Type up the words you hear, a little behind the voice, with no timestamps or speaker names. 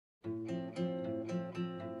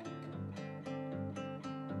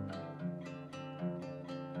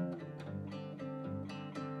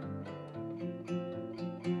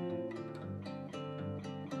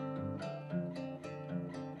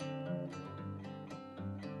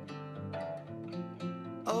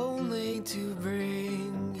nothing to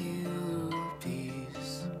bring you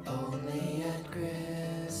peace, only at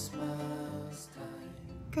Christmas time.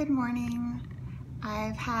 Good morning.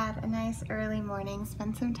 I've had a nice early morning,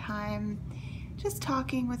 spent some time just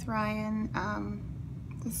talking with Ryan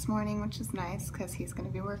this morning, which is nice because he's going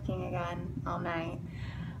to be working again all night.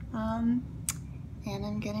 And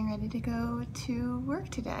I'm getting ready to go to work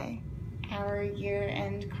today. Our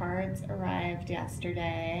year-end cards arrived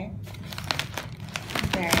yesterday.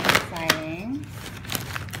 Very exciting.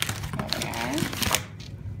 There they are.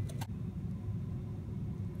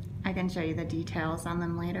 I can show you the details on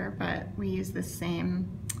them later, but we use the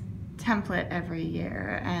same template every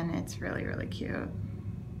year and it's really, really cute.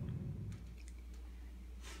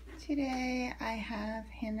 Today I have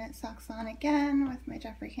hand-knit socks on again with my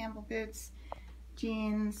Jeffrey Campbell boots,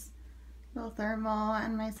 jeans, little thermal,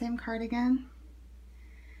 and my same cardigan.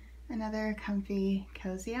 Another comfy,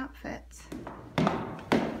 cozy outfit.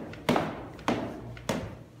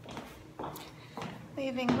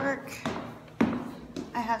 Leaving work,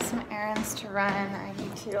 I have some errands to run. I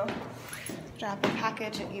need to drop a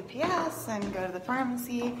package at UPS and go to the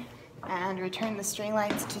pharmacy and return the string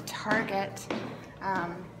lights to Target.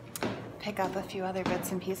 Pick up a few other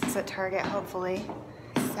bits and pieces at Target, hopefully.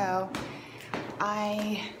 So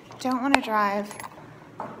I don't want to drive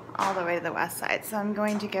all the way to the west side, so I'm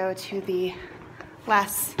going to go to the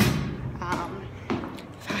less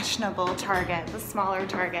fashionable Target, the smaller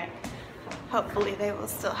Target. Hopefully they will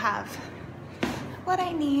still have what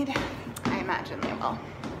I need. I imagine they will.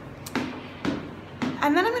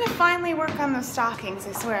 And then I'm going to finally work on those stockings.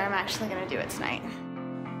 I swear I'm actually going to do it tonight.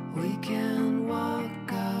 We can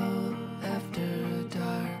walk out after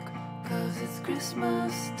dark, 'cause it's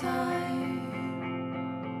Christmas time.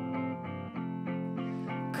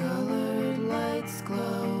 Colored lights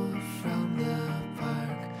glow from the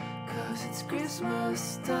park, 'cause it's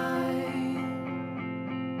Christmas time.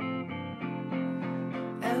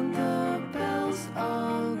 And the bells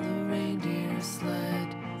on the reindeer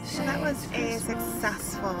sled. So that was a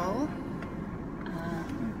successful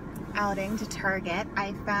outing to Target.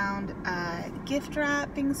 I found gift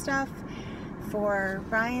wrapping stuff for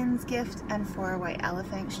Ryan's gift and for White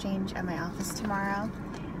Elephant Exchange at my office tomorrow.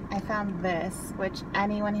 I found this, which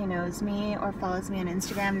anyone who knows me or follows me on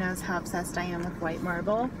Instagram knows how obsessed I am with white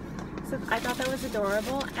marble. So I thought that was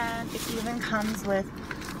adorable, and it even comes with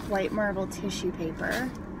white marble tissue paper,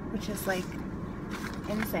 which is like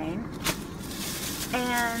insane.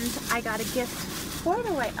 And I got a gift for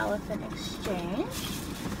the White Elephant Exchange,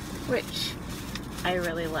 which I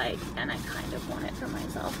really like, and I kind of want it for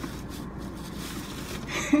myself.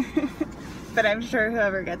 But I'm sure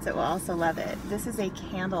whoever gets it will also love it. This is a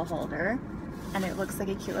candle holder, and it looks like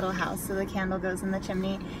a cute little house, so the candle goes in the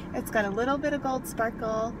chimney. It's got a little bit of gold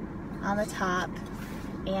sparkle on the top,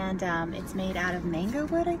 and it's made out of mango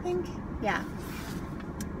wood, I think. Yeah,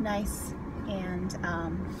 nice, and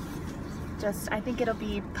I think it'll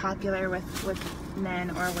be popular with men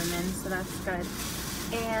or women, so that's good.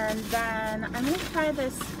 And then I'm going to try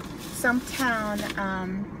this Stumptown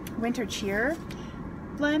Winter Cheer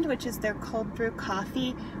blend, which is their cold brew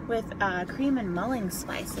coffee with cream and mulling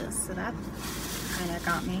spices, so that kind of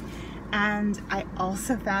got me. And I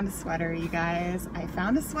also found a sweater, you guys. I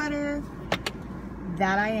found a sweater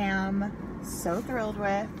that I am so thrilled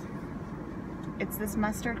with. It's this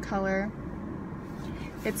mustard color.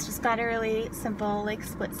 It's just got a really simple like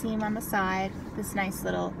split seam on the side, this nice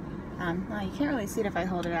little well, you can't really see it if I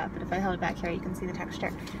hold it up, but if I hold it back here you can see the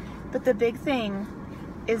texture. But the big thing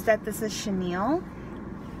is that this is chenille,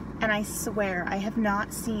 and I swear I have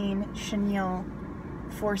not seen chenille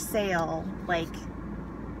for sale like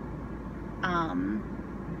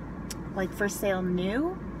for sale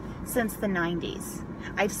new since the 90s.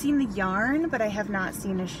 I've seen the yarn, but I have not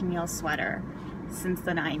seen a chenille sweater since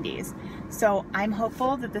the 90s. So I'm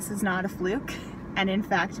hopeful that this is not a fluke and in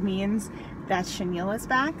fact means that chenille is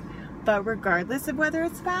back. But regardless of whether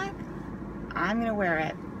it's back, I'm gonna wear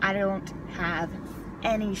it. I don't have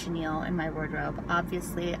any chenille in my wardrobe.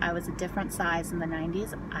 Obviously, I was a different size in the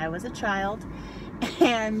 90s. I was a child,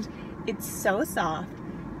 and it's so soft.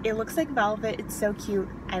 It looks like velvet. It's so cute.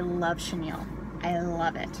 I love chenille. I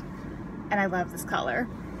love it. And I love this color.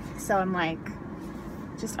 So I'm like,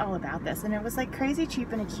 just all about this. And it was like crazy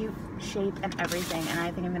cheap and a cute shape and everything, and I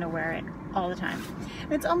think I'm gonna wear it all the time.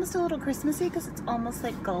 And it's almost a little Christmassy because it's almost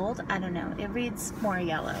like gold. I don't know, it reads more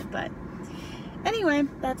yellow, but anyway,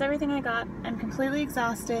 that's everything I got. I'm completely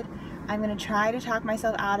exhausted. I'm gonna try to talk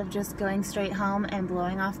myself out of just going straight home and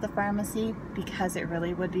blowing off the pharmacy because it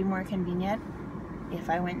really would be more convenient if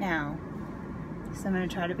I went now. So I'm gonna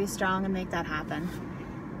try to be strong and make that happen.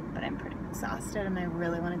 but I'm pretty exhausted and I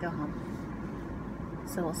really want to go home.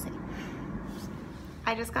 So we'll see.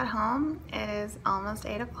 I just got home. It is almost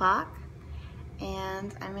 8 o'clock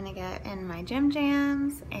and I'm gonna get in my gym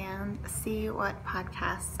jams and see what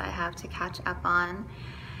podcasts I have to catch up on.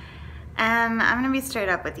 And I'm gonna be straight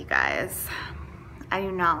up with you guys. I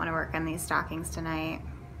do not want to work on these stockings tonight.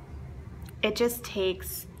 It just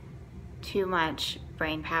takes too much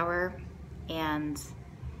brain power and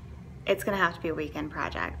it's gonna have to be a weekend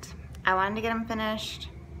project. I wanted to get them finished,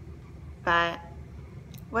 but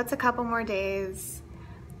what's a couple more days?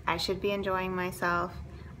 I should be enjoying myself.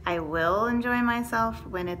 I will enjoy myself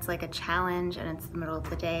when it's like a challenge and it's the middle of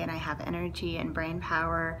the day and I have energy and brain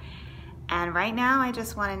power. And right now I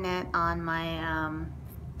just want to knit on my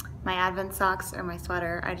my Advent socks or my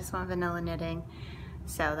sweater. I just want vanilla knitting.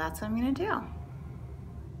 So that's what I'm gonna do.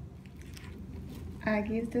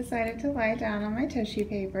 Aggie's decided to lie down on my tissue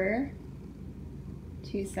paper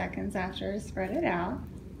 2 seconds after I spread it out.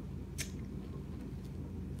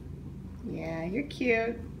 Yeah, you're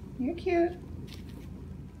cute. You're cute.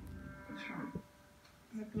 What's wrong?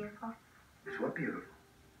 Is it beautiful? It's what beautiful?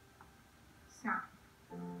 Snow.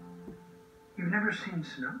 You've never seen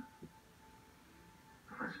snow?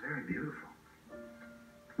 Oh, it's very beautiful.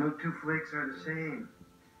 No two flakes are the same.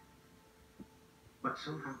 But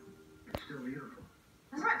somehow, it's still beautiful.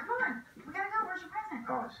 That's right, come on. We gotta go. Where's your present?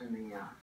 Oh, it's in the